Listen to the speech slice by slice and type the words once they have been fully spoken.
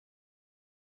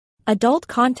Adult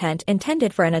content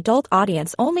intended for an adult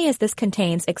audience only, as this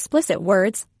contains explicit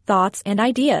words, thoughts, and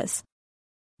ideas.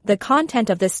 The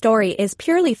content of this story is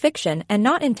purely fiction and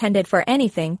not intended for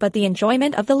anything but the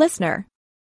enjoyment of the listener.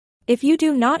 If you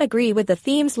do not agree with the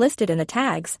themes listed in the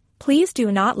tags, please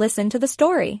do not listen to the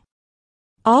story.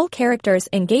 All characters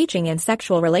engaging in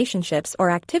sexual relationships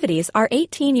or activities are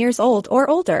 18 years old or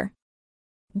older.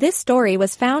 This story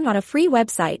was found on a free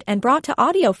website and brought to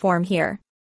audio form here.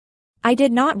 I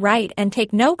did not write and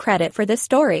take no credit for this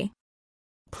story.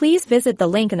 Please visit the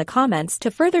link in the comments to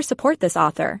further support this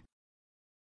author.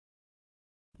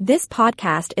 This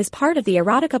podcast is part of the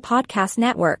Erotica Podcast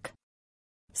Network.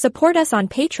 Support us on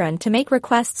Patreon to make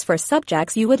requests for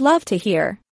subjects you would love to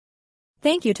hear.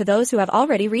 Thank you to those who have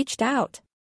already reached out.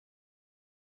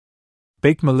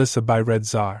 Bake Melissa by Red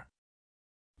Czar.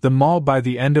 The mall. By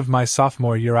the end of my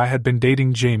sophomore year, I had been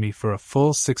dating Jamie for a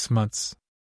full 6 months.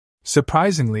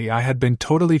 Surprisingly, I had been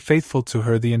totally faithful to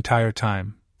her the entire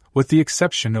time, with the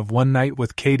exception of one night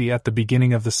with Katie at the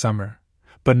beginning of the summer,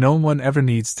 but no one ever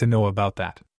needs to know about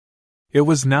that. It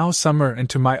was now summer, and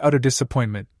to my utter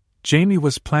disappointment, Jamie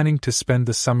was planning to spend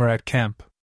the summer at camp.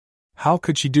 How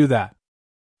could she do that?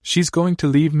 She's going to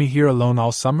leave me here alone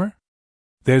all summer?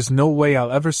 There's no way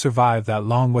I'll ever survive that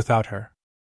long without her.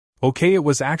 Okay, it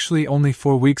was actually only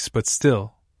 4 weeks, but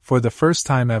still, for the first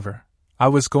time ever, I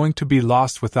was going to be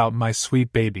lost without my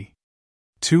sweet baby.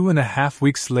 2.5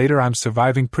 weeks later, I'm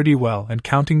surviving pretty well and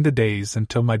counting the days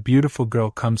until my beautiful girl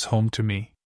comes home to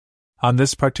me. On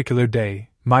this particular day,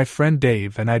 my friend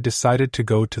Dave and I decided to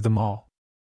go to the mall.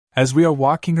 As we are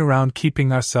walking around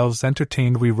keeping ourselves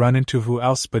entertained, we run into who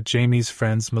else but Jamie's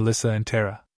friends Melissa and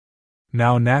Tara.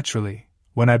 Now naturally,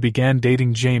 when I began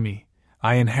dating Jamie,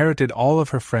 I inherited all of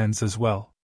her friends as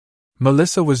well.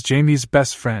 Melissa was Jamie's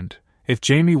best friend. If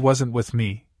Jamie wasn't with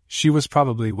me, she was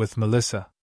probably with Melissa.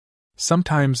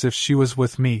 Sometimes if she was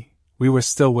with me, we were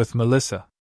still with Melissa.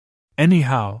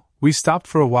 Anyhow, we stopped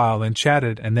for a while and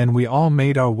chatted, and then we all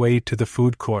made our way to the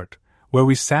food court, where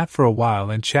we sat for a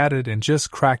while and chatted and just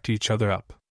cracked each other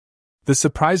up. The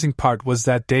surprising part was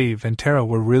that Dave and Tara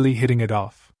were really hitting it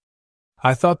off.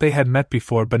 I thought they had met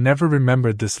before but never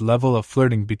remembered this level of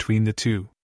flirting between the two.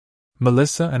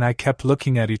 Melissa and I kept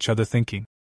looking at each other thinking,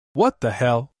 what the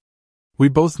hell? We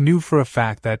both knew for a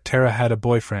fact that Tara had a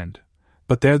boyfriend,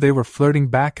 but there they were flirting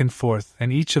back and forth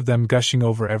and each of them gushing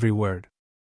over every word.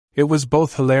 It was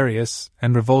both hilarious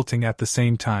and revolting at the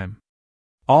same time.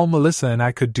 All Melissa and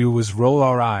I could do was roll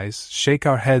our eyes, shake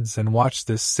our heads, and watch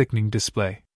this sickening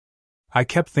display. I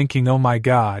kept thinking, oh my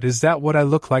god, is that what I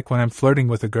look like when I'm flirting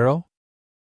with a girl?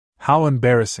 How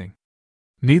embarrassing.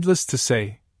 Needless to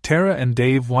say, Tara and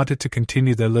Dave wanted to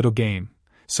continue their little game,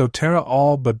 so Tara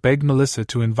all but begged Melissa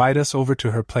to invite us over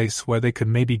to her place where they could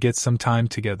maybe get some time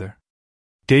together.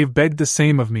 Dave begged the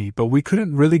same of me, but we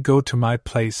couldn't really go to my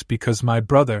place because my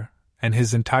brother and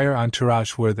his entire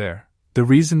entourage were there, the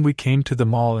reason we came to the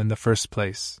mall in the first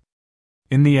place.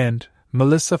 In the end,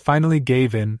 Melissa finally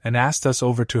gave in and asked us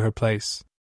over to her place.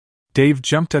 Dave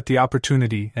jumped at the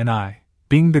opportunity, and I,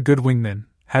 being the good wingman,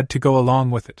 had to go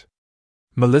along with it.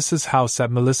 Melissa's house.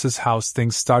 At Melissa's house,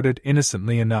 things started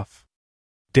innocently enough.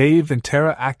 Dave and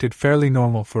Tara acted fairly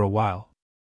normal for a while.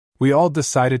 We all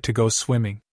decided to go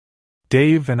swimming.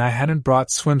 Dave and I hadn't brought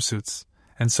swimsuits,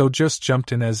 and so just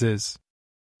jumped in as is.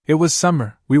 It was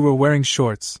summer, we were wearing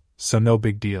shorts, so no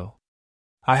big deal.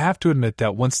 I have to admit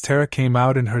that once Tara came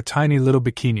out in her tiny little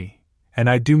bikini, and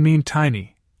I do mean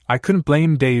tiny, I couldn't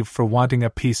blame Dave for wanting a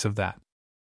piece of that.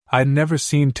 I'd never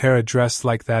seen Tara dressed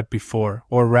like that before,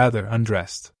 or rather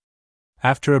undressed.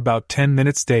 After about 10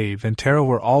 minutes, Dave and Tara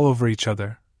were all over each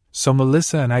other, so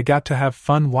Melissa and I got to have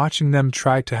fun watching them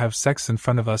try to have sex in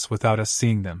front of us without us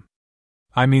seeing them.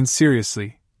 I mean,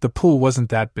 seriously, the pool wasn't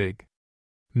that big.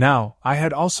 Now, I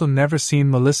had also never seen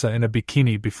Melissa in a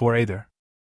bikini before either.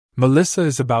 Melissa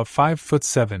is about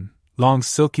 5'7", long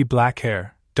silky black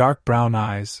hair, dark brown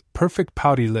eyes, perfect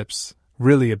pouty lips,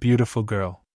 really a beautiful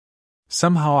girl.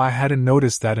 Somehow I hadn't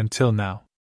noticed that until now.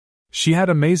 She had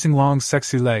amazing long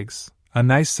sexy legs, a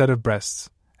nice set of breasts,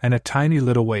 and a tiny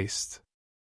little waist.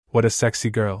 What a sexy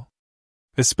girl.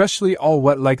 Especially all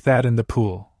wet like that in the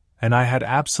pool, and I had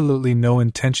absolutely no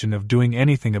intention of doing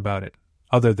anything about it,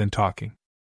 other than talking.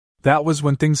 That was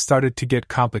when things started to get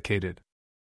complicated.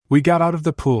 We got out of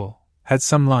the pool, had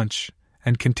some lunch,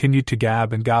 and continued to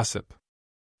gab and gossip.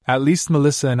 At least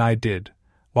Melissa and I did,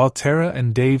 while Tara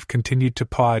and Dave continued to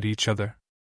paw at each other.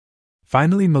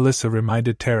 Finally, Melissa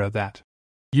reminded Tara that,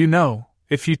 you know,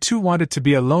 if you two wanted to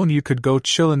be alone, you could go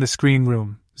chill in the screen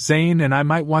room. Zane and I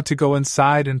might want to go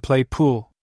inside and play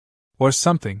pool. Or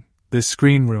something. The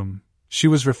screen room, she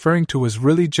was referring to was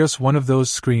really just one of those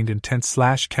screened in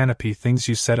tent/canopy things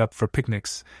you set up for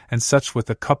picnics and such, with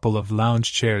a couple of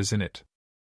lounge chairs in it.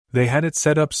 They had it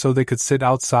set up so they could sit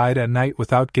outside at night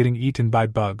without getting eaten by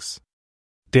bugs.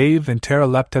 Dave and Tara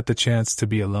leapt at the chance to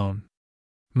be alone.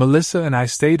 Melissa and I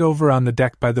stayed over on the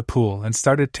deck by the pool and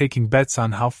started taking bets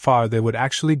on how far they would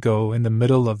actually go in the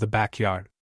middle of the backyard.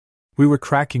 We were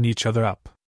cracking each other up.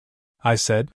 I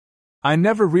said, "I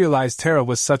never realized Tara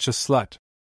was such a slut."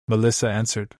 Melissa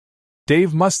answered,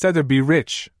 "Dave must either be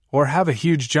rich or have a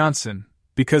huge Johnson,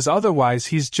 because otherwise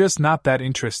he's just not that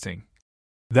interesting."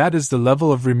 That is the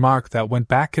level of remark that went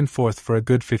back and forth for a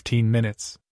good 15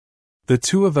 minutes. The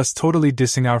two of us totally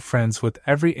dissing our friends with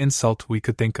every insult we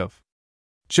could think of.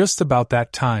 Just about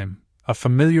that time, a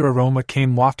familiar aroma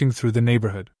came wafting through the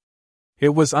neighborhood. It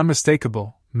was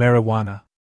unmistakable, marijuana.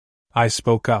 I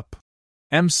spoke up.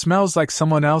 Smells like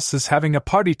someone else is having a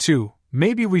party too,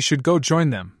 maybe we should go join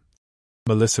them."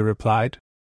 Melissa replied,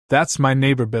 "That's my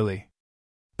neighbor Billy.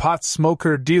 Pot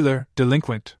smoker, dealer,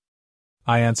 delinquent."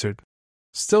 I answered,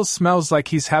 "Still smells like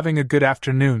he's having a good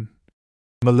afternoon."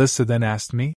 Melissa then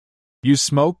asked me, "You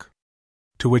smoke?"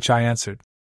 To which I answered,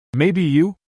 "Maybe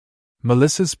you?"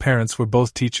 Melissa's parents were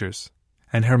both teachers,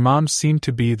 and her mom seemed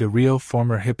to be the real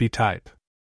former hippie type.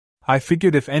 I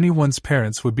figured if anyone's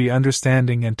parents would be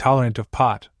understanding and tolerant of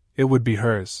pot, it would be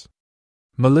hers.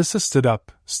 Melissa stood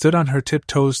up, stood on her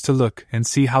tiptoes to look and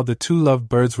see how the two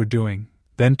lovebirds were doing,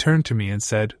 then turned to me and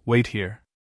said, "Wait here."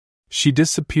 She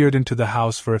disappeared into the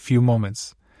house for a few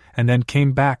moments, and then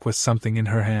came back with something in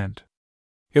her hand.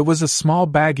 It was a small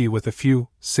baggie with a few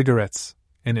cigarettes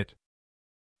in it.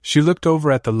 She looked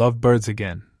over at the lovebirds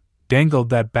again, dangled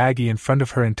that baggie in front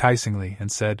of her enticingly,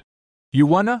 and said, "You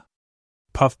wanna?"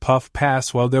 Puff puff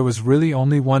pass. Well, there was really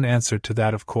only one answer to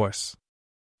that, of course.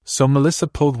 So Melissa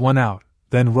pulled one out,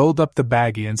 then rolled up the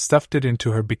baggie and stuffed it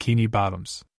into her bikini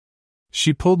bottoms.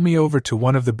 She pulled me over to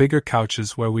one of the bigger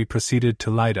couches where we proceeded to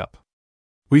light up.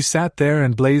 We sat there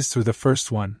and blazed through the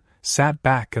first one, sat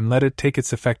back and let it take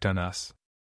its effect on us.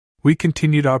 We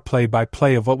continued our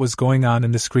play-by-play of what was going on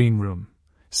in the screen room,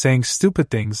 saying stupid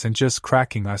things and just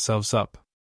cracking ourselves up.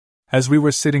 As we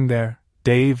were sitting there,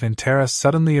 Dave and Tara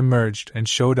suddenly emerged and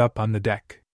showed up on the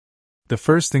deck. The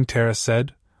first thing Tara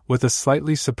said, with a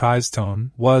slightly surprised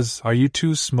tone, was, "Are you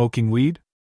two smoking weed?"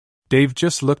 Dave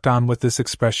just looked on with this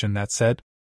expression that said,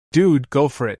 "Dude, go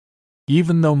for it,"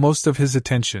 even though most of his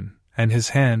attention, and his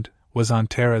hand, was on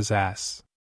Tara's ass.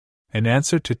 In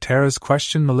answer to Tara's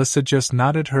question, Melissa just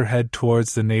nodded her head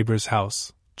towards the neighbor's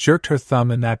house, jerked her thumb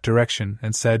in that direction,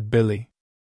 and said, "Billy."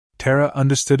 Tara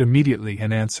understood immediately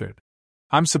and answered,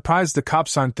 "I'm surprised the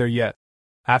cops aren't there yet."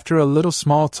 After a little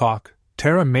small talk,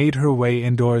 Tara made her way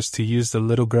indoors to use the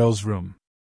little girl's room.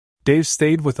 Dave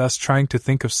stayed with us trying to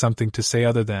think of something to say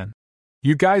other than,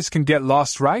 "You guys can get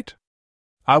lost, right?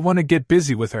 I want to get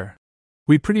busy with her."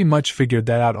 We pretty much figured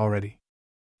that out already.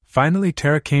 Finally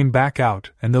Tara came back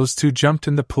out, and those two jumped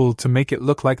in the pool to make it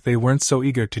look like they weren't so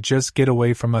eager to just get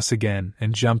away from us again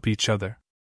and jump each other.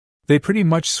 They pretty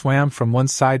much swam from one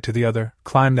side to the other,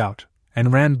 climbed out,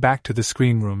 and ran back to the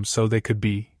screen room so they could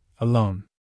be alone.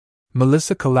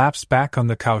 Melissa collapsed back on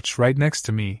the couch right next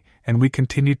to me, and we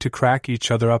continued to crack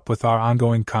each other up with our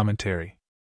ongoing commentary.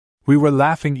 We were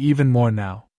laughing even more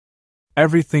now.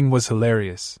 Everything was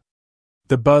hilarious.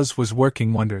 The buzz was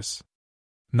working wonders.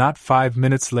 Not 5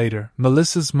 minutes later,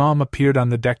 Melissa's mom appeared on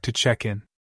the deck to check in.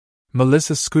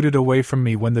 Melissa scooted away from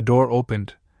me when the door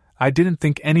opened. I didn't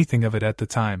think anything of it at the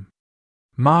time.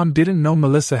 Mom didn't know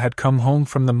Melissa had come home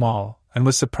from the mall, and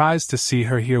was surprised to see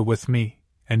her here with me,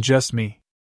 and just me.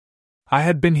 I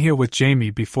had been here with Jamie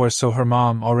before, so her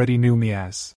mom already knew me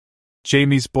as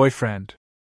Jamie's boyfriend.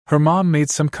 Her mom made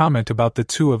some comment about the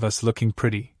two of us looking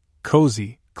pretty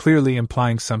cozy, clearly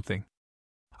implying something.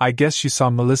 I guess she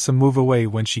saw Melissa move away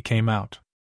when she came out.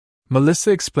 Melissa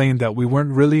explained that we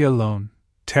weren't really alone.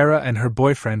 Tara and her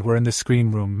boyfriend were in the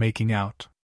screen room making out.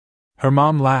 Her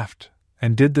mom laughed,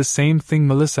 and did the same thing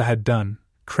Melissa had done,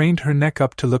 craned her neck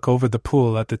up to look over the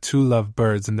pool at the two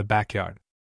lovebirds in the backyard.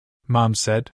 Mom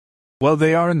said, "Well,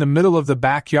 they are in the middle of the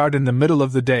backyard in the middle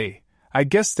of the day. I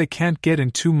guess they can't get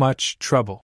in too much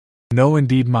trouble." "No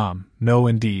indeed, Mom, no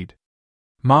indeed."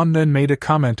 Mom then made a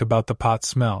comment about the pot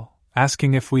smell,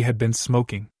 asking if we had been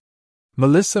smoking.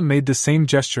 Melissa made the same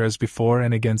gesture as before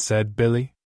and again said,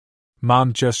 "Billy?"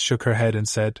 Mom just shook her head and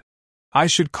said, "I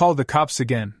should call the cops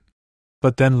again,"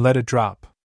 but then let it drop.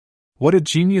 What a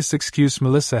genius excuse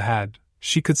Melissa had.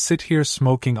 She could sit here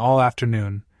smoking all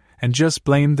afternoon, and just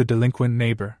blame the delinquent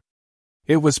neighbor.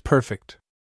 It was perfect.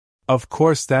 Of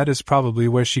course that is probably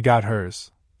where she got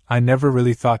hers. I never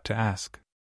really thought to ask.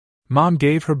 Mom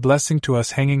gave her blessing to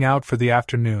us hanging out for the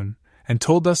afternoon, and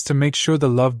told us to make sure the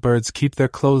lovebirds keep their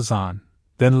clothes on,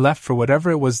 then left for whatever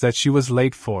it was that she was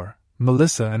late for.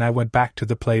 Melissa and I went back to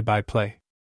the play-by-play.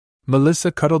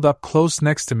 Melissa cuddled up close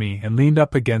next to me and leaned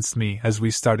up against me as we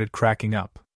started cracking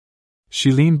up. She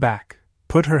leaned back,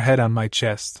 put her head on my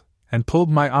chest, and pulled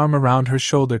my arm around her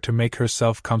shoulder to make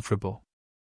herself comfortable.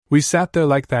 We sat there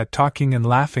like that, talking and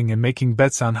laughing and making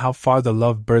bets on how far the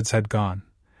lovebirds had gone,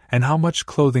 and how much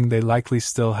clothing they likely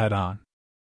still had on.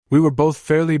 We were both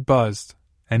fairly buzzed,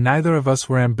 and neither of us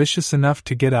were ambitious enough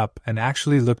to get up and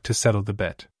actually look to settle the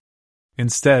bet.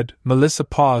 Instead, Melissa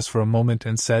paused for a moment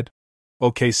and said,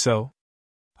 "Okay, so?"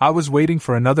 I was waiting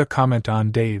for another comment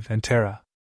on Dave and Tara.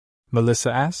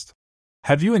 Melissa asked,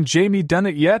 "Have you and Jamie done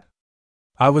it yet?"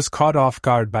 I was caught off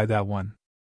guard by that one.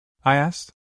 I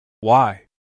asked, "Why?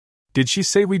 Did she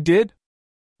say we did?"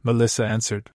 Melissa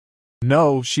answered,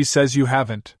 "No, she says you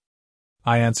haven't."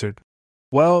 I answered,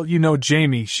 "Well, you know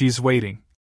Jamie, she's waiting."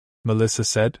 Melissa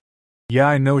said, "Yeah,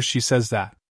 I know she says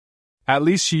that. At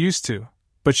least she used to,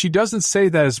 but she doesn't say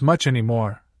that as much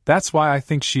anymore, that's why I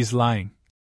think she's lying."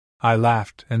 I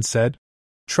laughed and said,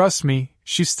 "Trust me,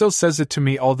 she still says it to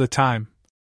me all the time."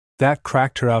 That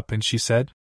cracked her up and she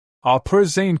said, "Aw, poor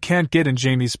Zane can't get in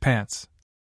Jamie's pants."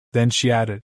 Then she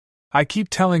added, "I keep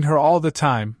telling her all the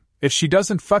time, if she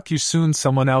doesn't fuck you soon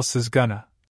someone else is gonna."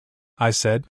 I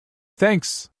said,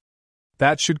 "Thanks.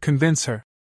 That should convince her,"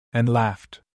 and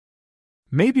laughed.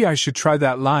 "Maybe I should try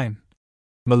that line."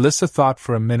 Melissa thought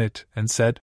for a minute and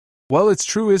said, "Well, it's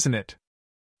true, isn't it?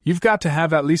 You've got to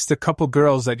have at least a couple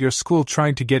girls at your school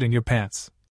trying to get in your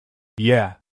pants."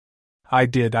 "Yeah. I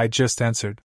did," I just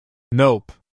answered.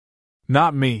 "Nope.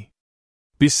 Not me.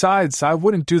 Besides, I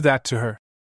wouldn't do that to her."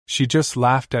 She just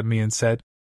laughed at me and said,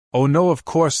 "Oh no, of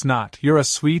course not, you're a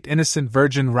sweet, innocent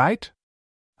virgin, right?"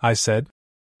 I said,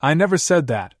 "I never said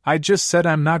that, I just said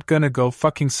I'm not gonna go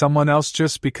fucking someone else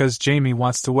just because Jamie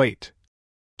wants to wait."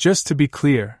 Just to be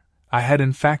clear, I had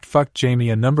in fact fucked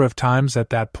Jamie a number of times at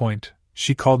that point.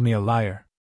 She called me a liar.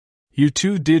 "You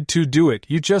two did do it,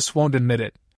 you just won't admit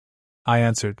it." I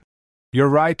answered, "You're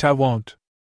right, I won't.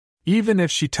 Even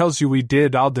if she tells you we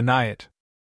did, I'll deny it."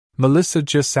 Melissa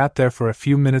just sat there for a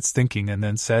few minutes thinking and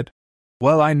then said,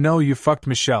 "Well, I know you fucked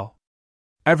Michelle.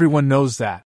 Everyone knows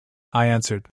that." I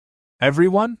answered,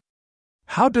 "Everyone?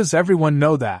 How does everyone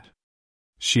know that?"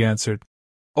 She answered,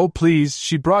 "Oh please,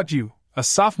 she brought you, a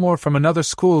sophomore from another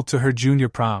school, to her junior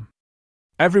prom.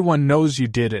 Everyone knows you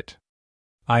did it."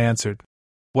 I answered,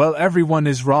 "Well, everyone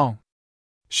is wrong.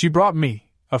 She brought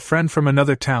me, a friend from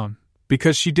another town,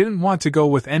 because she didn't want to go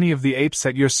with any of the apes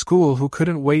at your school who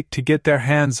couldn't wait to get their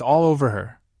hands all over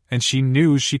her, and she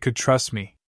knew she could trust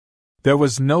me. There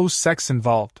was no sex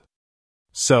involved.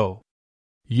 So,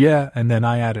 yeah," and then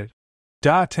I added,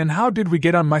 "And how did we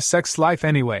get on my sex life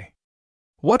anyway?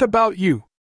 What about you?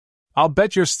 I'll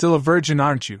bet you're still a virgin,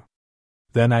 aren't you?"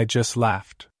 Then I just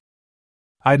laughed.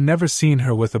 I'd never seen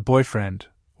her with a boyfriend,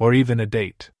 or even a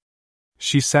date.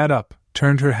 She sat up,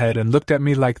 turned her head and looked at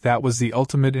me like that was the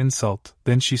ultimate insult,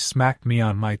 then she smacked me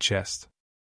on my chest.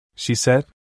 She said,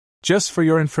 "Just for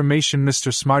your information,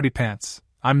 Mr. Smartypants,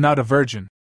 I'm not a virgin."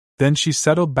 Then she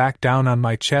settled back down on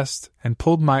my chest and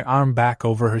pulled my arm back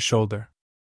over her shoulder.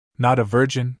 Not a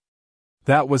virgin?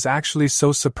 That was actually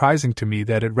so surprising to me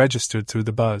that it registered through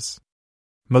the buzz.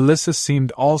 Melissa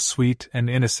seemed all sweet and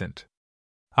innocent.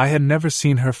 I had never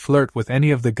seen her flirt with any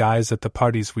of the guys at the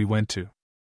parties we went to.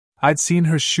 I'd seen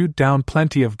her shoot down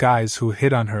plenty of guys who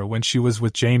hit on her when she was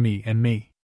with Jamie and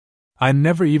me. I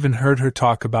never even heard her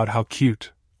talk about how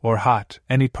cute, or hot,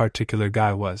 any particular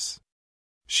guy was.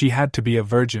 She had to be a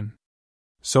virgin.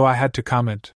 So I had to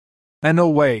comment, "And no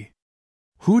way.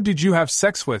 Who did you have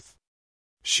sex with?"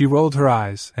 She rolled her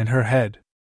eyes and her head.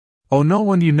 "Oh, no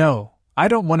one you know, I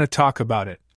don't want to talk about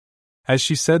it." As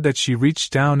she said that, she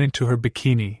reached down into her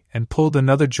bikini and pulled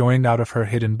another joint out of her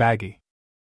hidden baggie.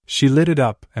 She lit it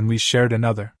up and we shared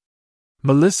another.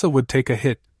 Melissa would take a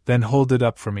hit, then hold it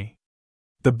up for me.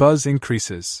 The buzz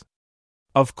increases.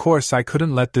 Of course, I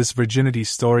couldn't let this virginity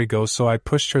story go, so I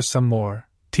pushed her some more,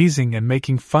 teasing and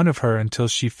making fun of her until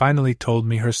she finally told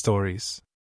me her stories.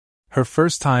 Her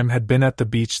first time had been at the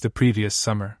beach the previous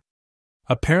summer.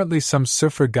 Apparently some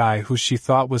surfer guy who she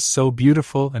thought was so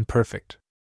beautiful and perfect.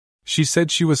 She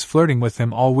said she was flirting with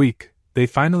him all week. They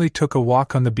finally took a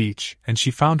walk on the beach, and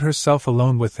she found herself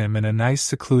alone with him in a nice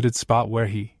secluded spot where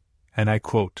he, and I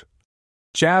quote,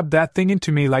 "jabbed that thing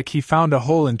into me like he found a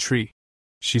hole in tree."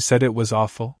 She said it was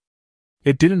awful.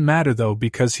 It didn't matter though,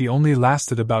 because he only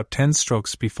lasted about 10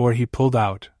 strokes before he pulled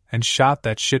out and shot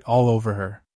that shit all over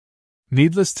her.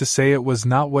 Needless to say, it was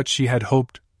not what she had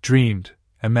hoped, dreamed,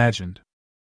 imagined.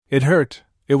 It hurt,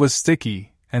 it was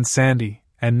sticky, and sandy,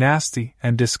 and nasty,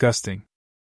 and disgusting.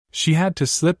 She had to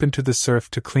slip into the surf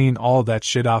to clean all that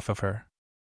shit off of her.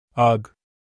 Ugh.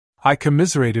 I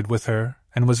commiserated with her,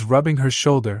 and was rubbing her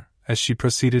shoulder, as she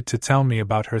proceeded to tell me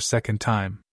about her second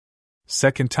time.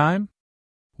 Second time?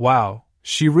 Wow,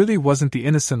 she really wasn't the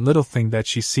innocent little thing that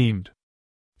she seemed.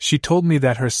 She told me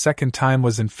that her second time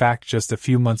was in fact just a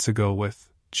few months ago with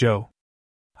Joe.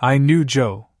 I knew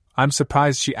Joe. I'm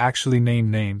surprised she actually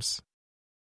named names.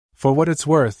 For what it's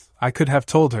worth, I could have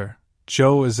told her,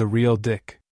 Joe is a real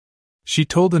dick. She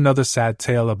told another sad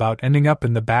tale about ending up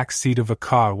in the back seat of a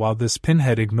car while this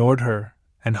pinhead ignored her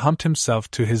and humped himself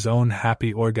to his own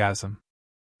happy orgasm.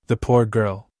 The poor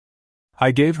girl.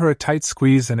 I gave her a tight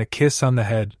squeeze and a kiss on the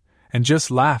head, and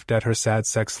just laughed at her sad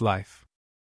sex life.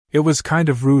 It was kind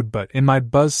of rude, but in my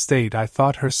buzzed state I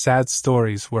thought her sad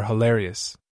stories were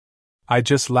hilarious. I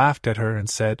just laughed at her and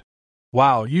said,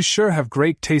 "Wow, you sure have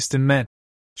great taste in men."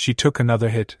 She took another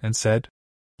hit and said,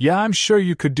 "Yeah, I'm sure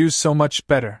you could do so much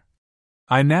better."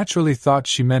 I naturally thought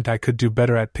she meant I could do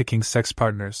better at picking sex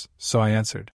partners, so I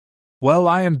answered, "Well,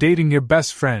 I am dating your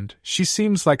best friend, she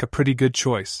seems like a pretty good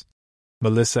choice."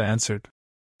 Melissa answered,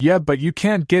 "Yeah, but you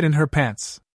can't get in her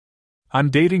pants. I'm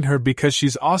dating her because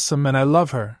she's awesome and I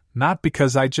love her, not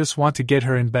because I just want to get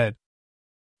her in bed."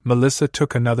 Melissa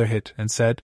took another hit and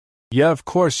said, "Yeah, of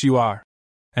course you are,"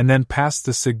 and then passed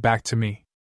the cig back to me.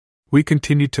 We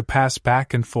continued to pass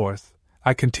back and forth.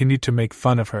 I continued to make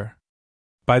fun of her.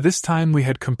 By this time we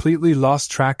had completely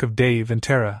lost track of Dave and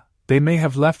Tara. They may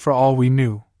have left for all we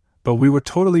knew, but we were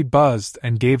totally buzzed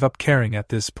and gave up caring at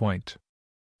this point.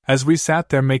 As we sat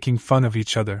there making fun of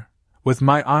each other, with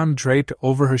my arm draped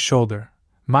over her shoulder,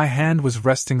 my hand was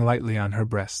resting lightly on her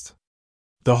breast.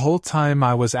 The whole time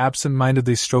I was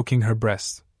absent-mindedly stroking her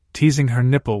breast, teasing her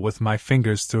nipple with my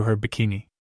fingers through her bikini.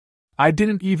 I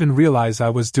didn't even realize I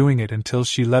was doing it until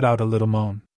she let out a little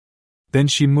moan. Then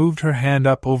she moved her hand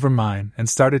up over mine and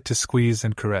started to squeeze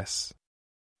and caress.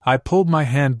 I pulled my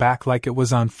hand back like it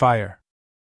was on fire.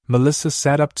 Melissa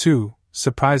sat up too,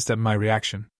 surprised at my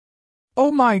reaction.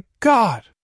 "Oh my God!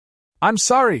 I'm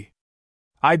sorry!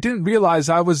 I didn't realize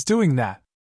I was doing that,"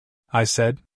 I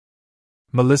said.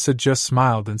 Melissa just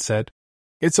smiled and said,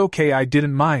 "It's okay, I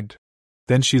didn't mind."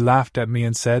 Then she laughed at me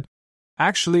and said,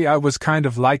 "Actually, I was kind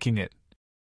of liking it,"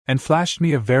 and flashed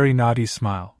me a very naughty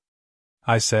smile.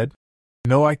 I said,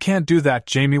 "No, I can't do that,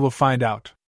 Jamie will find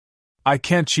out. I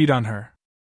can't cheat on her.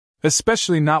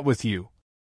 Especially not with you."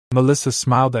 Melissa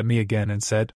smiled at me again and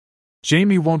said,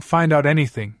 "Jamie won't find out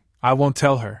anything, I won't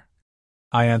tell her."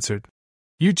 I answered,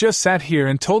 "You just sat here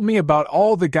and told me about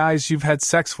all the guys you've had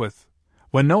sex with,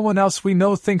 when no one else we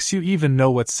know thinks you even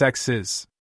know what sex is.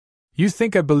 You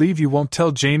think I believe you won't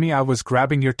tell Jamie I was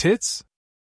grabbing your tits?"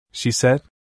 She said,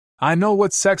 "I know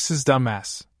what sex is,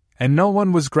 dumbass, and no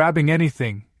one was grabbing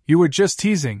anything. You were just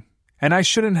teasing, and I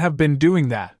shouldn't have been doing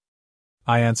that."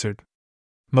 I answered.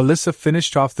 Melissa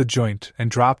finished off the joint and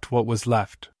dropped what was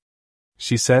left.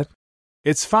 She said,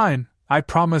 "It's fine, I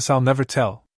promise I'll never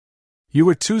tell. You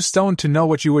were too stoned to know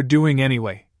what you were doing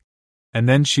anyway." And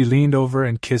then she leaned over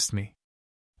and kissed me.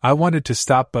 I wanted to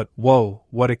stop, but whoa,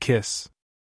 what a kiss.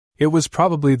 It was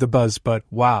probably the buzz, but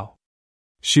wow.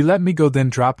 She let me go, then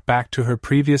dropped back to her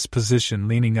previous position,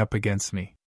 leaning up against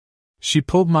me. She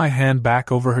pulled my hand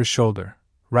back over her shoulder,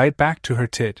 right back to her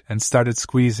tit, and started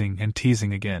squeezing and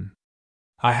teasing again.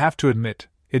 I have to admit,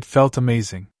 it felt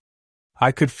amazing.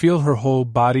 I could feel her whole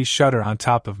body shudder on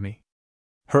top of me.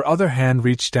 Her other hand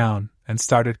reached down and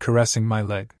started caressing my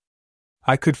leg.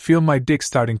 I could feel my dick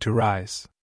starting to rise.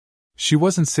 She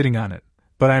wasn't sitting on it,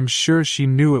 but I'm sure she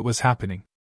knew it was happening.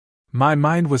 My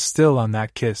mind was still on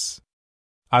that kiss.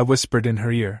 I whispered in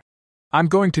her ear, "I'm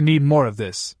going to need more of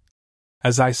this,"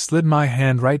 as I slid my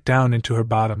hand right down into her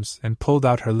bottoms and pulled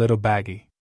out her little baggie.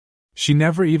 She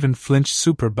never even flinched.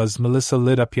 Super buzzed, Melissa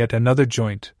lit up yet another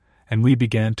joint, and we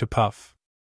began to puff.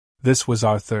 This was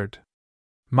our third.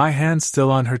 My hand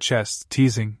still on her chest,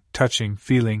 teasing, touching,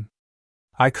 feeling.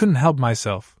 I couldn't help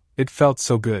myself, it felt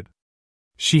so good.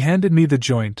 She handed me the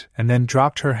joint and then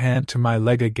dropped her hand to my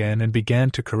leg again and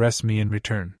began to caress me in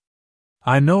return.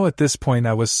 I know at this point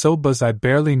I was so buzzed I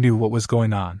barely knew what was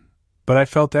going on, but I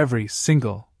felt every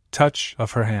single touch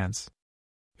of her hands.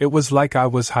 It was like I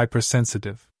was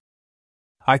hypersensitive.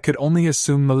 I could only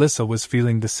assume Melissa was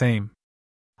feeling the same.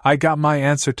 I got my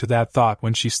answer to that thought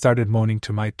when she started moaning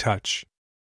to my touch.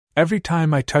 Every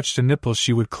time I touched a nipple,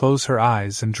 she would close her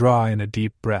eyes and draw in a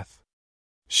deep breath.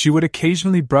 She would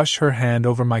occasionally brush her hand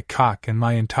over my cock and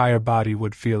my entire body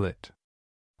would feel it.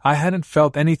 I hadn't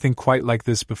felt anything quite like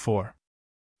this before.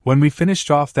 When we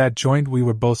finished off that joint, we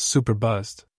were both super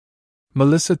buzzed.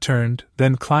 Melissa turned,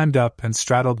 then climbed up and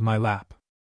straddled my lap.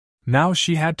 Now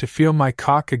she had to feel my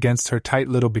cock against her tight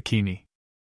little bikini.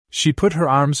 She put her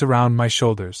arms around my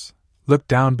shoulders, looked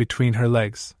down between her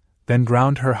legs, then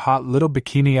ground her hot little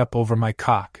bikini up over my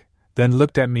cock, then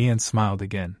looked at me and smiled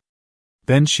again.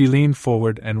 Then she leaned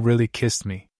forward and really kissed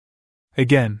me.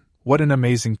 Again, what an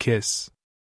amazing kiss.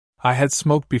 I had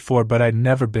smoked before, but I'd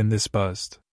never been this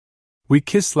buzzed. We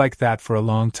kissed like that for a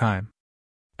long time.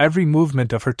 Every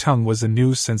movement of her tongue was a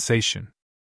new sensation.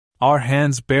 Our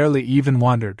hands barely even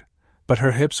wandered, but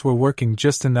her hips were working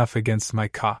just enough against my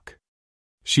cock.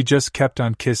 She just kept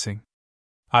on kissing.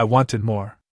 I wanted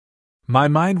more. My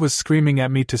mind was screaming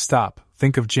at me to stop.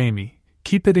 Think of Jamie,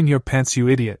 keep it in your pants, you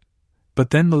idiot. But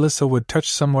then Melissa would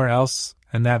touch somewhere else,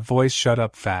 and that voice shut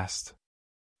up fast.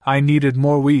 I needed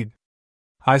more weed.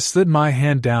 I slid my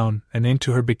hand down and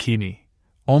into her bikini,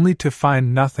 only to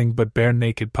find nothing but bare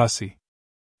naked pussy.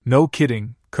 No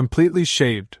kidding, completely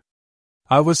shaved.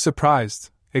 I was surprised,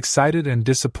 excited and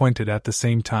disappointed at the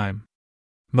same time.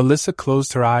 Melissa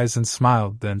closed her eyes and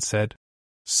smiled, then said,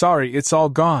 "Sorry, it's all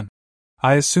gone."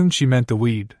 I assumed she meant the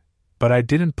weed, but I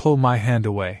didn't pull my hand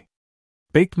away.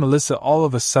 Baked Melissa. All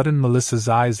of a sudden Melissa's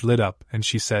eyes lit up and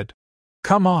she said,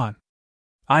 "Come on.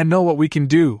 I know what we can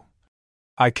do."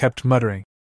 I kept muttering,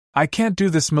 "I can't do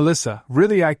this, Melissa,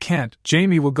 really I can't,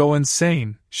 Jamie will go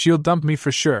insane, she'll dump me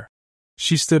for sure."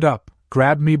 She stood up,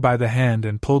 grabbed me by the hand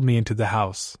and pulled me into the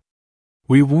house.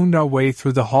 We wound our way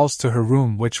through the halls to her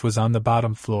room, which was on the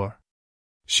bottom floor.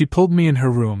 She pulled me in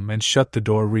her room and shut the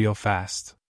door real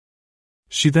fast.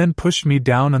 She then pushed me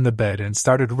down on the bed and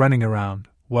started running around,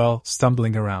 well,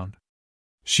 stumbling around.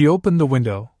 She opened the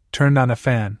window, turned on a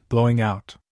fan, blowing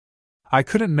out. I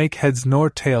couldn't make heads nor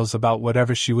tails about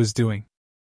whatever she was doing.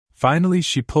 Finally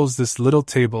she pulls this little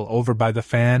table over by the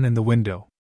fan and the window.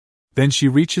 Then she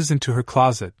reaches into her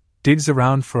closet, digs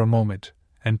around for a moment,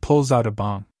 and pulls out a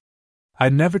bong.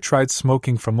 I'd never tried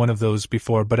smoking from one of those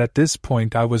before, but at this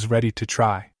point I was ready to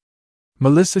try.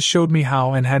 Melissa showed me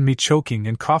how and had me choking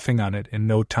and coughing on it in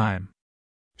no time.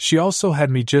 She also had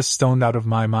me just stoned out of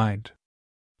my mind.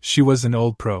 She was an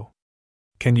old pro.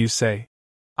 Can you say?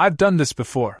 I've done this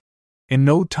before. In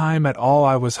no time at all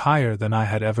I was higher than I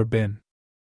had ever been.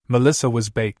 Melissa was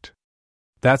baked.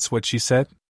 That's what she said?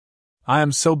 I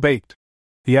am so baked.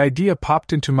 The idea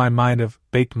popped into my mind of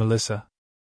baked Melissa.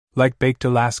 Like baked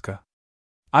Alaska.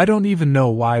 I don't even know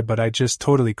why, but I just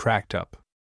totally cracked up.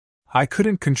 I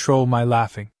couldn't control my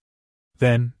laughing.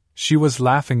 Then, she was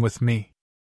laughing with me.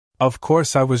 Of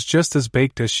course I was just as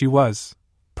baked as she was,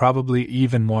 probably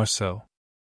even more so.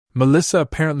 Melissa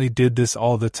apparently did this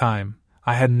all the time.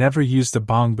 I had never used a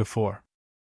bong before.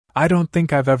 I don't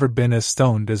think I've ever been as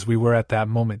stoned as we were at that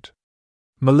moment.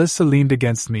 Melissa leaned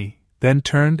against me, then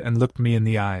turned and looked me in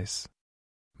the eyes.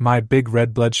 My big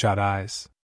red bloodshot eyes.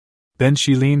 Then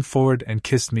she leaned forward and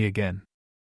kissed me again.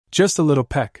 Just a little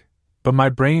peck, but my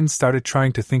brain started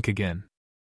trying to think again.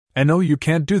 And no, you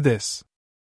can't do this.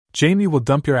 Jamie will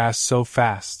dump your ass so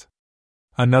fast.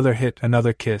 Another hit,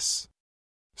 another kiss.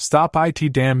 Stop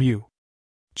it, damn you.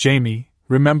 Jamie,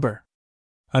 remember.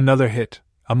 Another hit,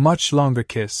 a much longer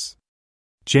kiss.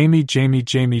 Jamie, Jamie,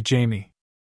 Jamie, Jamie.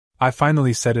 I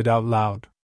finally said it out loud.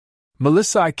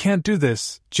 Melissa, I can't do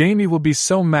this. Jamie will be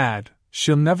so mad,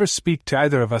 she'll never speak to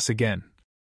either of us again.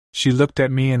 She looked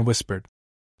at me and whispered,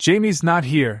 Jamie's not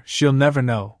here, she'll never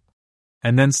know.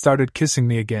 And then started kissing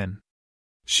me again.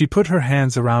 She put her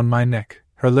hands around my neck,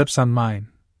 her lips on mine,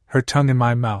 her tongue in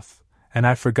my mouth, and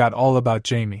I forgot all about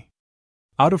Jamie.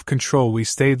 Out of control, we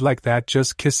stayed like that,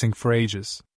 just kissing for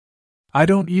ages. I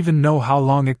don't even know how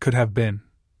long it could have been,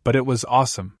 but it was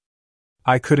awesome.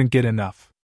 I couldn't get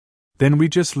enough. Then we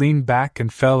just leaned back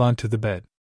and fell onto the bed.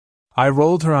 I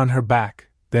rolled her on her back,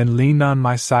 then leaned on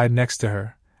my side next to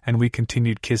her, and we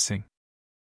continued kissing.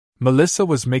 Melissa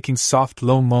was making soft,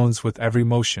 low moans with every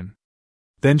motion.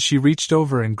 Then she reached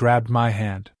over and grabbed my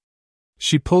hand.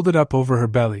 She pulled it up over her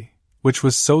belly, which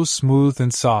was so smooth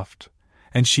and soft,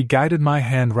 and she guided my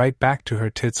hand right back to her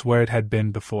tits where it had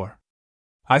been before.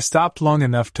 I stopped long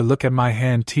enough to look at my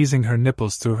hand teasing her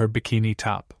nipples through her bikini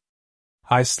top.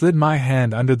 I slid my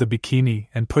hand under the bikini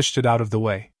and pushed it out of the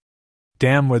way.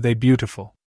 Damn, were they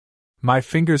beautiful. My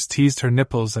fingers teased her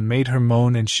nipples and made her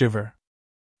moan and shiver.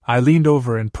 I leaned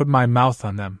over and put my mouth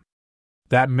on them.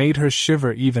 That made her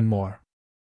shiver even more.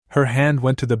 Her hand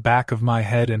went to the back of my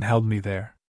head and held me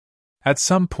there. At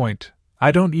some point,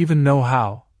 I don't even know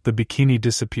how, the bikini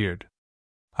disappeared.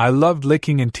 I loved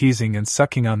licking and teasing and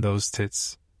sucking on those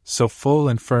tits, so full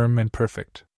and firm and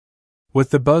perfect.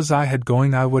 With the buzz I had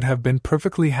going, I would have been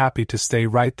perfectly happy to stay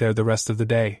right there the rest of the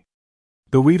day.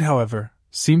 The weed, however,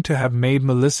 seemed to have made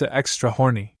Melissa extra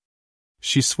horny.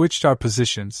 She switched our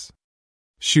positions.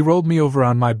 She rolled me over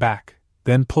on my back,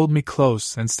 then pulled me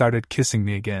close and started kissing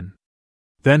me again.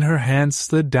 Then her hand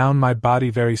slid down my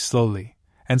body very slowly,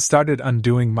 and started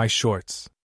undoing my shorts.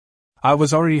 I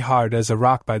was already hard as a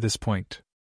rock by this point.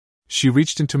 She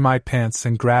reached into my pants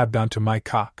and grabbed onto my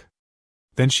cock.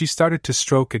 Then she started to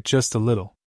stroke it just a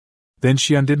little. Then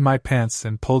she undid my pants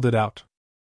and pulled it out.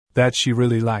 That she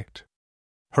really liked.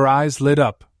 Her eyes lit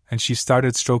up, and she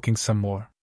started stroking some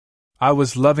more. I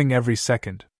was loving every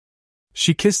second.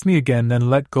 She kissed me again, then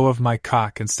let go of my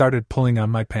cock and started pulling on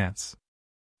my pants.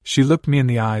 She looked me in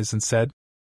the eyes and said,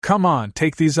 "Come on,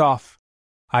 take these off."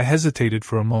 I hesitated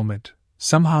for a moment,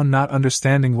 somehow not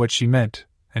understanding what she meant,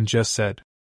 and just said,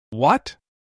 "What?"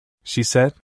 She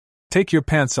said, "Take your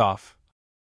pants off."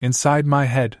 Inside my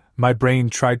head, my brain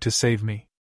tried to save me.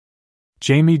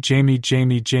 "Jamie, Jamie,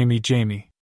 Jamie, Jamie, Jamie."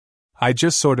 I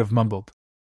just sort of mumbled,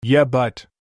 "Yeah, but..."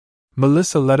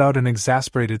 Melissa let out an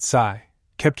exasperated sigh,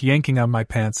 kept yanking on my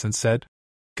pants and said,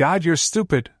 "God, you're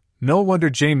stupid. No wonder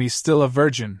Jamie's still a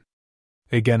virgin."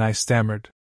 Again I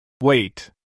stammered, "Wait.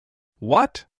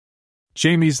 What?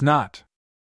 Jamie's not."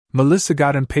 Melissa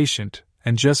got impatient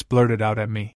and just blurted out at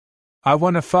me, "I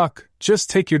wanna fuck, just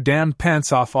take your damn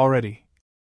pants off already."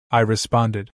 I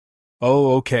responded,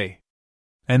 "Oh, okay."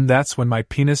 And that's when my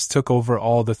penis took over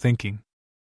all the thinking.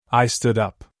 I stood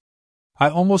up. I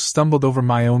almost stumbled over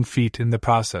my own feet in the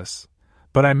process,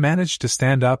 but I managed to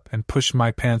stand up and push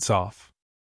my pants off.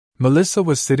 Melissa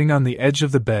was sitting on the edge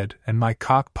of the bed and my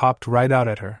cock popped right out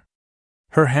at her.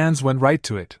 Her hands went right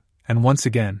to it, and once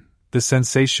again, the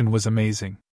sensation was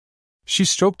amazing. She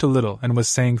stroked a little and was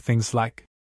saying things like,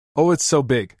 "Oh, it's so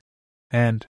big,"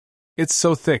 and "It's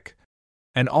so thick,"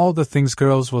 and all the things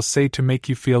girls will say to make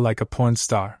you feel like a porn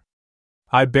star.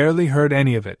 I barely heard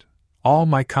any of it. All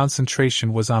my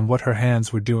concentration was on what her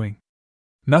hands were doing.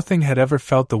 Nothing had ever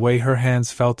felt the way her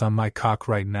hands felt on my cock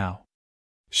right now.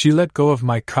 She let go of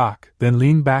my cock, then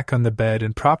leaned back on the bed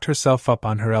and propped herself up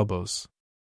on her elbows.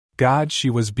 God, she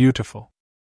was beautiful.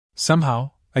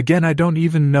 Somehow, again I don't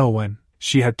even know when,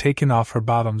 she had taken off her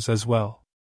bottoms as well.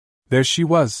 There she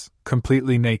was,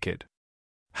 completely naked.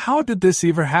 How did this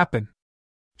ever happen?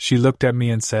 She looked at me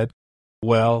and said,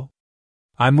 "Well..."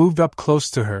 I moved up close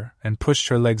to her and pushed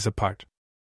her legs apart.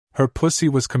 Her pussy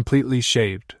was completely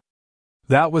shaved.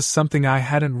 That was something I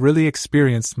hadn't really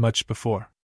experienced much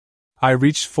before. I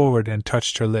reached forward and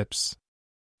touched her lips.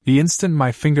 The instant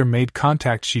my finger made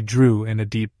contact, she drew in a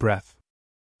deep breath.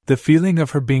 The feeling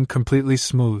of her being completely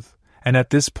smooth, and at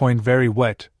this point very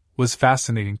wet, was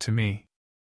fascinating to me.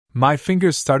 My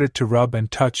fingers started to rub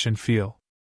and touch and feel.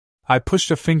 I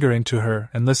pushed a finger into her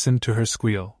and listened to her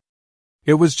squeal.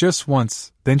 It was just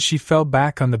once, then she fell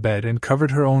back on the bed and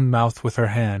covered her own mouth with her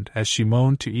hand as she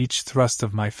moaned to each thrust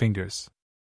of my fingers.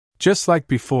 Just like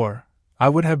before, I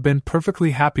would have been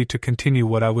perfectly happy to continue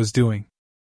what I was doing.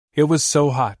 It was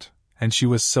so hot, and she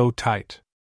was so tight.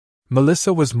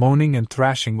 Melissa was moaning and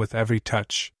thrashing with every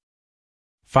touch.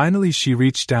 Finally she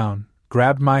reached down,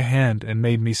 grabbed my hand and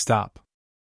made me stop.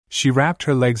 She wrapped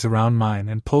her legs around mine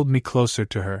and pulled me closer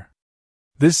to her.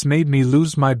 This made me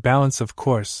lose my balance, of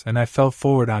course, and I fell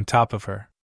forward on top of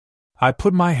her. I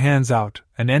put my hands out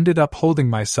and ended up holding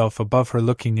myself above her,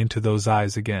 looking into those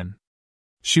eyes again.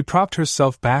 She propped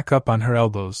herself back up on her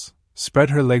elbows, spread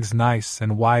her legs nice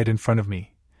and wide in front of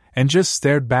me, and just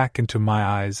stared back into my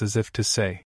eyes as if to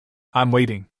say, "I'm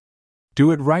waiting.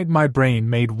 Do it right." My brain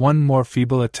made one more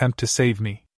feeble attempt to save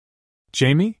me.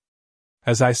 "Jamie?"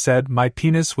 As I said, my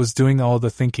penis was doing all the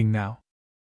thinking now.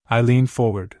 I leaned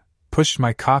forward, pushed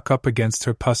my cock up against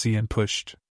her pussy and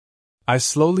pushed. I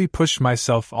slowly pushed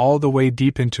myself all the way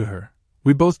deep into her.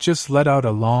 We both just let out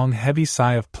a long, heavy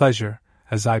sigh of pleasure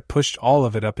as I pushed all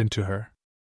of it up into her.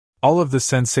 All of the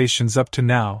sensations up to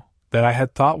now, that I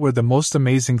had thought were the most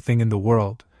amazing thing in the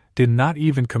world, did not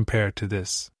even compare to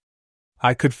this.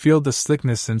 I could feel the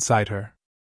slickness inside her.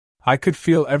 I could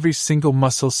feel every single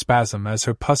muscle spasm as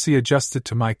her pussy adjusted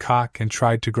to my cock and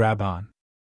tried to grab on.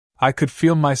 I could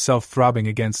feel myself throbbing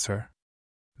against her.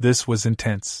 This was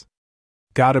intense.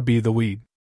 Gotta be the weed.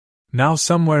 Now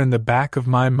somewhere in the back of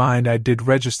my mind I did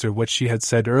register what she had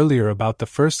said earlier about the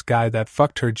first guy that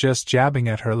fucked her just jabbing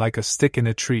at her like a stick in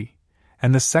a tree,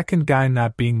 and the second guy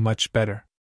not being much better.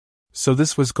 So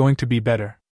this was going to be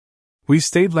better. We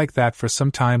stayed like that for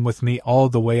some time with me all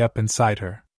the way up inside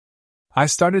her. I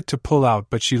started to pull out,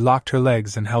 but she locked her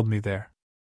legs and held me there.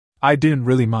 I didn't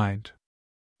really mind.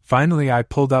 Finally I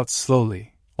pulled out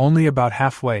slowly, only about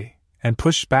halfway, and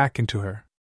pushed back into her.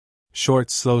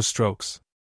 Short, slow strokes.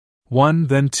 1,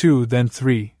 then 2, then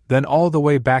 3, then all the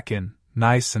way back in,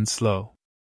 nice and slow.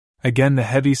 Again the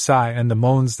heavy sigh and the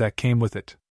moans that came with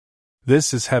it.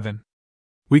 This is heaven.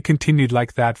 We continued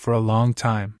like that for a long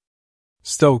time.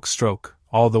 Stroke,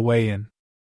 all the way in.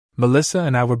 Melissa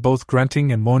and I were both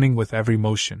grunting and moaning with every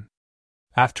motion.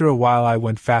 After a while I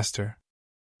went faster.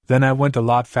 Then I went a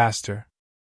lot faster.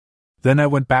 Then I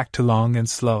went back to long and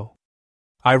slow.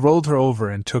 I rolled her over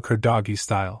and took her doggy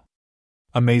style.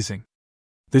 Amazing.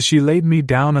 Then she laid me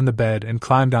down on the bed and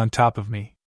climbed on top of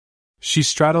me. She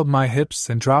straddled my hips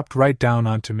and dropped right down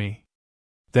onto me.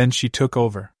 Then she took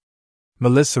over.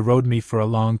 Melissa rode me for a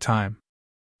long time.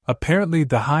 Apparently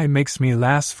the high makes me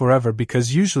last forever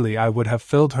because usually I would have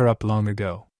filled her up long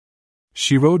ago.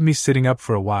 She rode me sitting up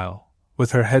for a while,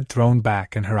 with her head thrown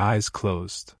back and her eyes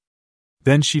closed.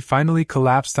 Then she finally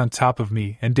collapsed on top of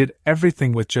me and did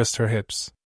everything with just her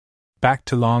hips. Back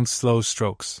to long, slow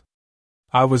strokes.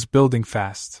 I was building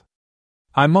fast.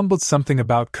 I mumbled something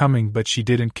about coming, but she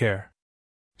didn't care.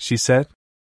 She said,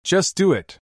 "Just do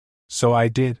it." So I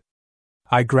did.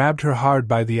 I grabbed her hard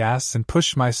by the ass and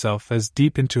pushed myself as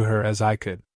deep into her as I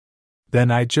could. Then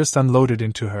I just unloaded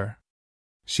into her.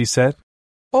 She said,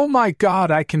 "Oh my God,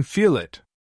 I can feel it."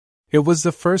 It was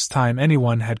the first time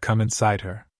anyone had come inside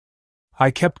her.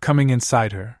 I kept coming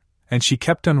inside her, and she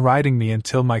kept on riding me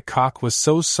until my cock was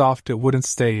so soft it wouldn't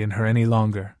stay in her any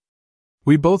longer.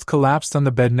 We both collapsed on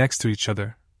the bed next to each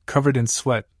other, covered in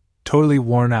sweat, totally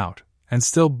worn out, and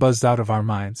still buzzed out of our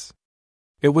minds.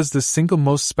 It was the single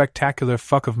most spectacular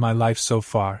fuck of my life so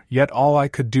far, yet all I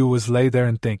could do was lay there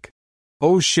and think,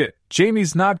 "Oh shit,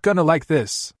 Jamie's not gonna like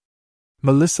this."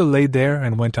 Melissa lay there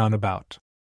and went on about,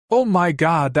 "Oh my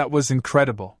God, that was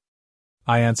incredible."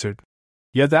 I answered,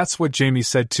 "Yeah, that's what Jamie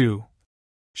said too."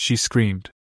 She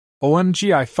screamed,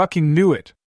 "OMG, I fucking knew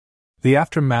it." The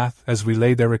aftermath, as we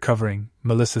lay there recovering,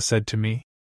 Melissa said to me,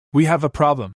 "We have a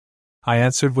problem." I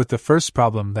answered with the first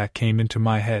problem that came into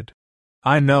my head.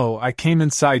 "I know, I came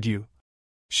inside you."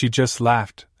 She just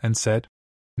laughed and said,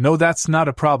 "No, that's not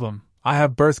a problem, I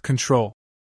have birth control."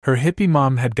 Her hippie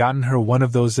mom had gotten her one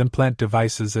of those implant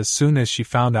devices as soon as she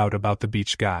found out about the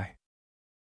beach guy.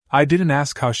 I didn't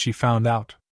ask how she found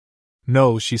out.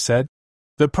 "No," she said.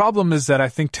 "The problem is that I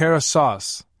think Tara saw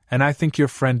us, and I think your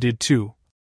friend did too."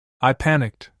 I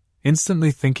panicked,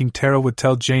 instantly thinking Tara would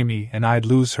tell Jamie and I'd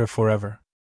lose her forever.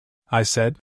 I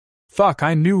said, "Fuck,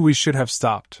 I knew we should have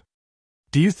stopped."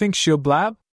 "Do you think she'll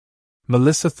blab?"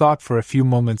 Melissa thought for a few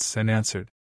moments and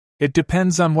answered, "It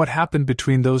depends on what happened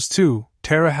between those two.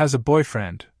 Tara has a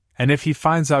boyfriend, and if he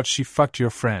finds out she fucked your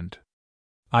friend."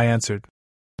 I answered,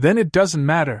 "Then it doesn't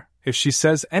matter. If she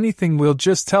says anything, we'll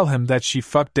just tell him that she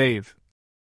fucked Dave."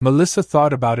 Melissa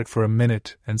thought about it for a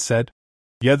minute and said,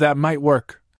 "Yeah, that might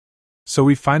work." So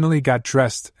we finally got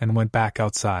dressed and went back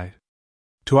outside.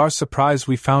 To our surprise,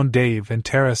 we found Dave and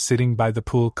Tara sitting by the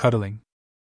pool cuddling.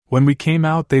 When we came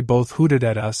out, they both hooted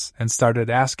at us and started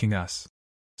asking us,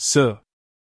 "So,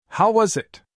 how was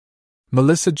it?"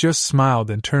 Melissa just smiled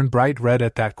and turned bright red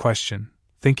at that question,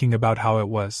 thinking about how it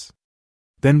was.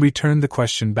 Then we turned the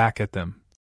question back at them.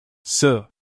 "So,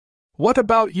 what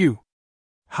about you?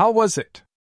 How was it?"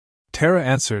 Tara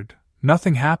answered,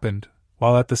 "Nothing happened,"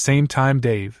 while at the same time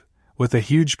Dave, with a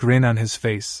huge grin on his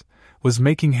face, was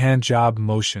making hand job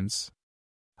motions.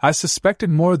 I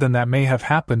suspected more than that may have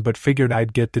happened, but figured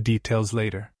I'd get the details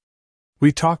later.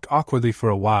 We talked awkwardly for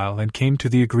a while and came to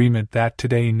the agreement that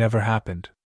today never happened.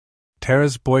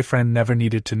 Tara's boyfriend never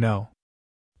needed to know.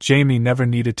 Jamie never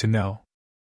needed to know.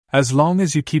 As long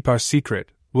as you keep our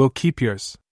secret, we'll keep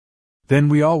yours. Then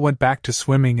we all went back to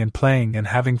swimming and playing and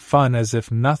having fun as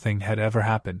if nothing had ever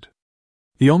happened.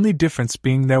 The only difference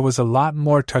being there was a lot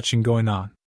more touching going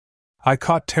on. I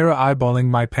caught Tara eyeballing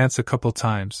my pants a couple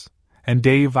times, and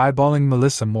Dave eyeballing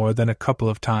Melissa more than a couple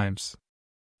of times.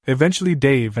 Eventually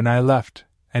Dave and I left,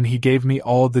 and he gave me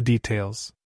all the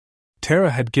details.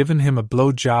 Tara had given him a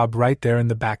blow job right there in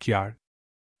the backyard.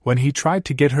 When he tried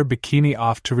to get her bikini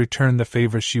off to return the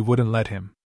favor, she wouldn't let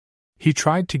him. He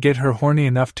tried to get her horny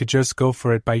enough to just go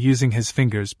for it by using his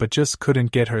fingers, but just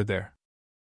couldn't get her there.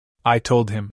 I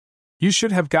told him, "You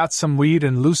should have got some weed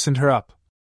and loosened her up."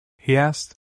 He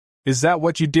asked, "Is that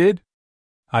what you did?"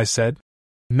 I said,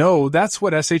 "No, that's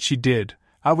what she did.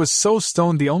 I was so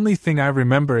stoned, the only thing I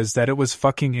remember is that it was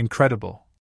fucking incredible."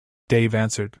 Dave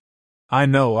answered, "I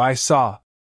know, I saw."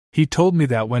 He told me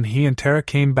that when he and Tara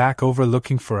came back over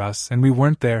looking for us and we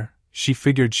weren't there, she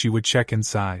figured she would check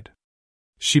inside.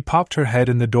 She popped her head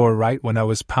in the door right when I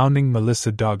was pounding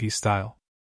Melissa doggy style.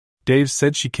 Dave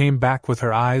said she came back with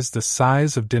her eyes the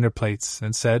size of dinner plates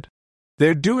and said,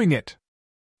 "They're doing it."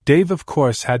 Dave, of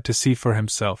course, had to see for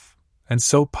himself, and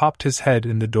so popped his head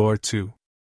in the door too.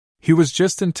 He was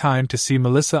just in time to see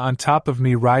Melissa on top of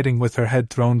me riding with her head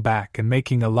thrown back and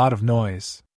making a lot of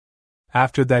noise.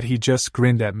 After that he just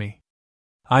grinned at me.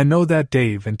 I know that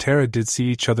Dave and Tara did see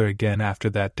each other again after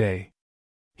that day.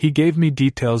 He gave me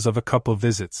details of a couple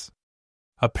visits.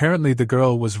 Apparently the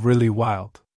girl was really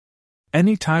wild.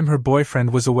 Anytime her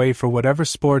boyfriend was away for whatever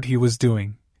sport he was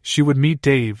doing, she would meet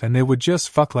Dave and they would just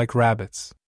fuck like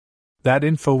rabbits. That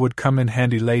info would come in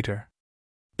handy later.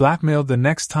 Blackmail. The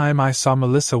next time I saw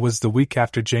Melissa was the week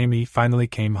after Jamie finally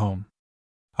came home.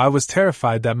 I was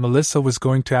terrified that Melissa was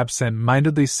going to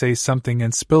absent-mindedly say something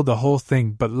and spill the whole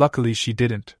thing, but luckily she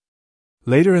didn't.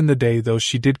 Later in the day though,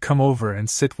 she did come over and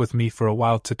sit with me for a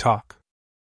while to talk.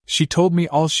 She told me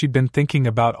all she'd been thinking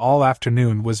about all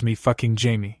afternoon was me fucking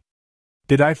Jamie.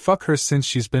 Did I fuck her since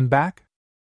she's been back?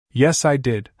 Yes, I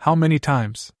did. How many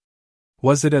times?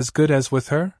 Was it as good as with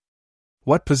her?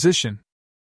 What position?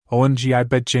 OMG, I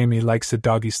bet Jamie likes it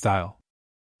doggy style.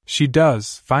 She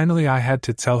does. Finally, I had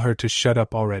to tell her to shut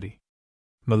up already.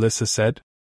 Melissa said,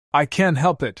 I can't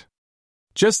help it.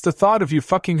 Just the thought of you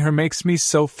fucking her makes me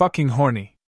so fucking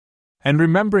horny. And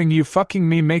remembering you fucking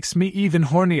me makes me even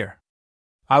hornier.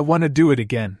 I want to do it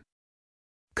again.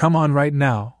 Come on right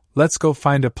now, let's go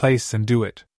find a place and do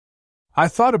it. I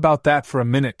thought about that for a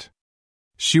minute.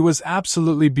 She was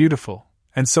absolutely beautiful,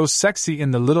 and so sexy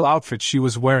in the little outfit she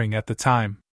was wearing at the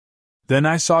time. Then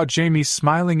I saw Jamie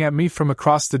smiling at me from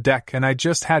across the deck and I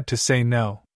just had to say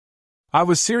no. I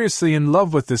was seriously in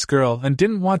love with this girl and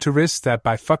didn't want to risk that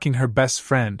by fucking her best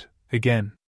friend,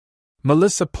 again.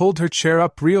 Melissa pulled her chair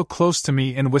up real close to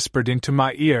me and whispered into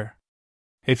my ear,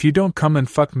 If you don't come and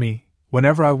fuck me,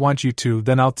 whenever I want you to,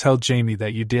 then I'll tell Jamie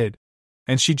that you did.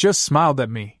 And she just smiled at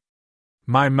me.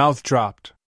 My mouth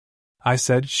dropped. I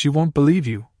said, She won't believe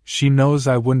you, she knows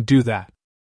I wouldn't do that.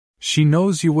 She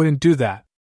knows you wouldn't do that.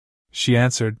 She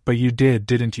answered, But you did,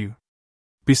 didn't you?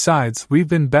 Besides, we've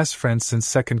been best friends since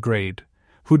 2nd grade.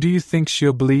 Who do you think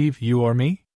she'll believe, you or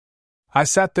me? I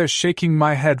sat there shaking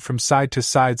my head from side to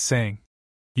side saying,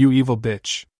 You evil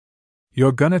bitch.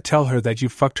 You're gonna tell her that you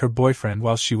fucked her boyfriend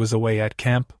while she was away at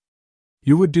camp?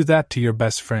 You would do that to your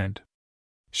best friend.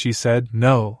 She said,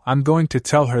 No, I'm going to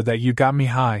tell her that you got me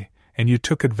high, and you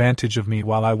took advantage of me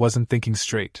while I wasn't thinking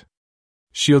straight.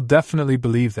 She'll definitely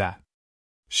believe that.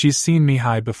 She's seen me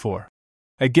high before.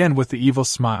 Again with the evil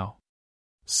smile.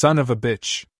 Son of a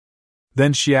bitch.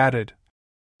 Then she added,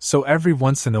 So every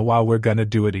once in a while we're gonna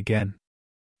do it again.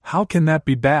 How can that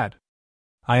be bad?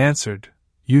 I answered,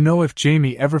 You know if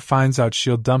Jamie ever finds out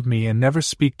she'll dump me and never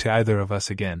speak to either of us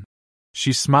again.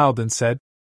 She smiled and said,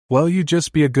 Well, you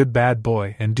just be a good bad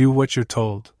boy and do what you're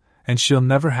told, and she'll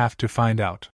never have to find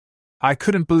out. I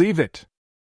couldn't believe it.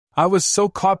 I was so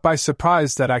caught by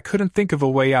surprise that I couldn't think of a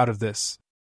way out of this.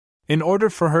 In order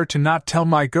for her to not tell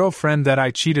my girlfriend that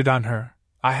I cheated on her,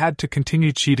 I had to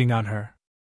continue cheating on her.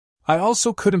 I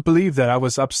also couldn't believe that I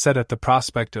was upset at the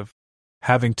prospect of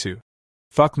having to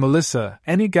fuck Melissa.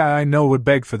 Any guy I know would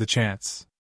beg for the chance.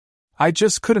 I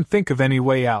just couldn't think of any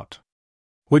way out.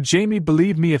 Would Jamie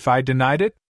believe me if I denied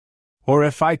it? Or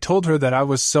if I told her that I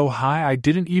was so high I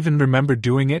didn't even remember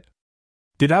doing it?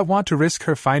 Did I want to risk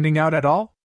her finding out at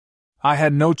all? I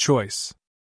had no choice.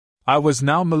 I was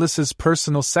now Melissa's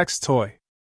personal sex toy.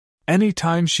 Any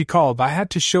time she called, I had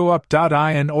to show up.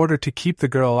 In order to keep the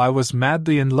girl I was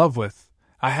madly in love with,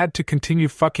 I had to continue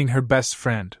fucking her best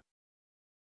friend.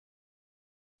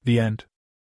 The end.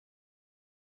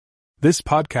 This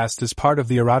podcast is part of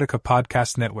the Erotica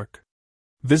Podcast Network.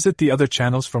 Visit the other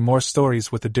channels for more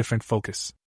stories with a different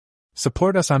focus.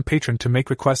 Support us on Patreon to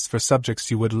make requests for subjects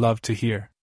you would love to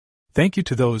hear. Thank you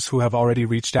to those who have already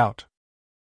reached out.